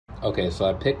Okay, so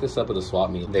I picked this up at the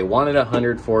swap meet. They wanted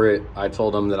 100 for it. I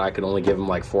told them that I could only give them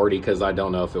like 40 because I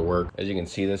don't know if it worked. As you can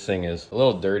see, this thing is a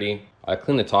little dirty. I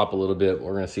cleaned the top a little bit.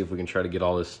 We're gonna see if we can try to get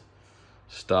all this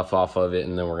stuff off of it,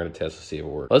 and then we're gonna test to see if it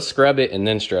works. Let's scrub it and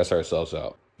then stress ourselves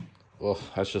out. Well,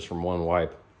 that's just from one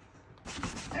wipe.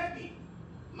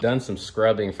 Done some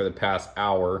scrubbing for the past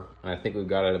hour, and I think we've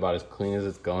got it about as clean as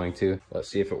it's going to. Let's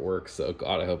see if it works. So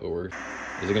God, I hope it works.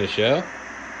 Is it gonna show?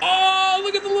 Oh,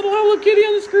 look at the little Hello Kitty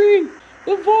on the screen.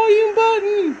 The volume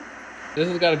button. This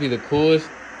has got to be the coolest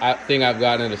thing I've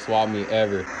gotten at a swap meet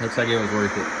ever. Looks like it was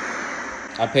worth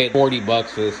it. I paid 40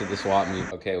 bucks for this at the swap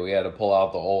meet. Okay, we had to pull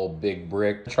out the old big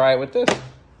brick. Try it with this.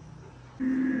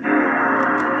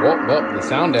 Well, the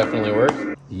sound definitely works.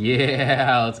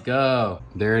 Yeah, let's go.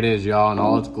 There it is, y'all, in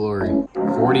all its glory.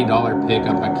 $40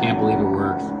 pickup. I can't believe it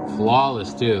works.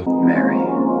 Flawless, too. Mary,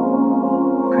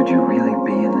 could you really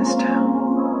be in this town?